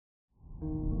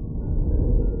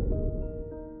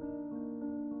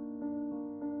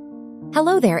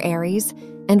Hello there, Aries,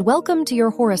 and welcome to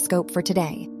your horoscope for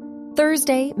today,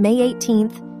 Thursday, May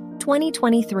 18th,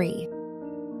 2023.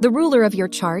 The ruler of your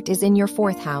chart is in your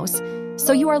 4th house,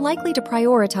 so you are likely to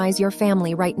prioritize your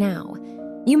family right now.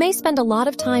 You may spend a lot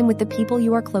of time with the people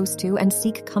you are close to and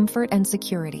seek comfort and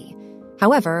security.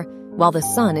 However, while the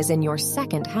sun is in your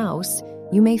 2nd house,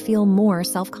 you may feel more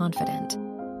self-confident.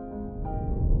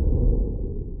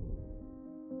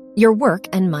 Your work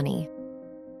and money.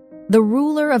 The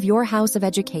ruler of your house of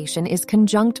education is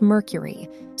conjunct Mercury,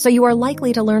 so you are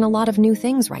likely to learn a lot of new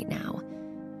things right now.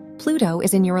 Pluto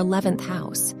is in your 11th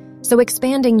house, so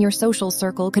expanding your social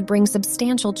circle could bring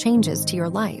substantial changes to your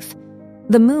life.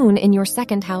 The moon in your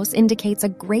 2nd house indicates a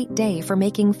great day for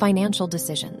making financial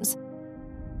decisions.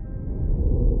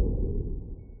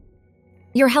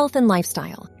 Your health and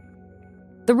lifestyle.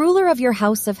 The ruler of your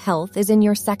house of health is in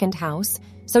your 2nd house,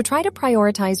 so try to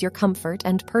prioritize your comfort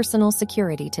and personal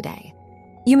security today.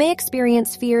 You may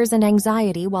experience fears and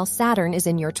anxiety while Saturn is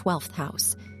in your 12th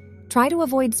house. Try to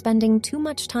avoid spending too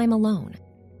much time alone.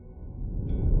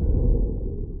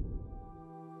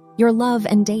 Your love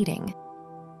and dating.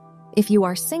 If you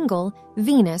are single,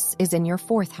 Venus is in your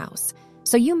 4th house,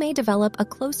 so you may develop a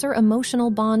closer emotional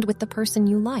bond with the person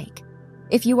you like.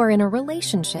 If you are in a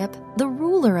relationship, the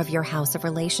ruler of your house of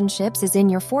relationships is in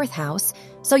your 4th house,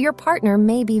 so your partner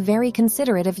may be very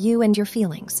considerate of you and your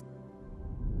feelings.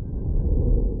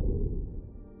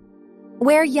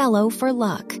 Wear yellow for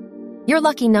luck. Your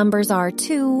lucky numbers are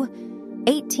 2,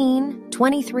 18,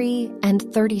 23, and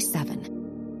 37.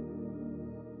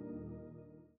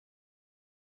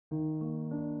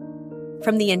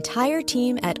 From the entire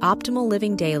team at Optimal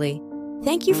Living Daily,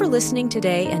 thank you for listening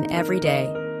today and every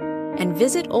day. And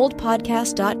visit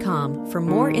oldpodcast.com for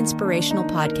more inspirational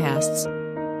podcasts.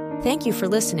 Thank you for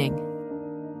listening.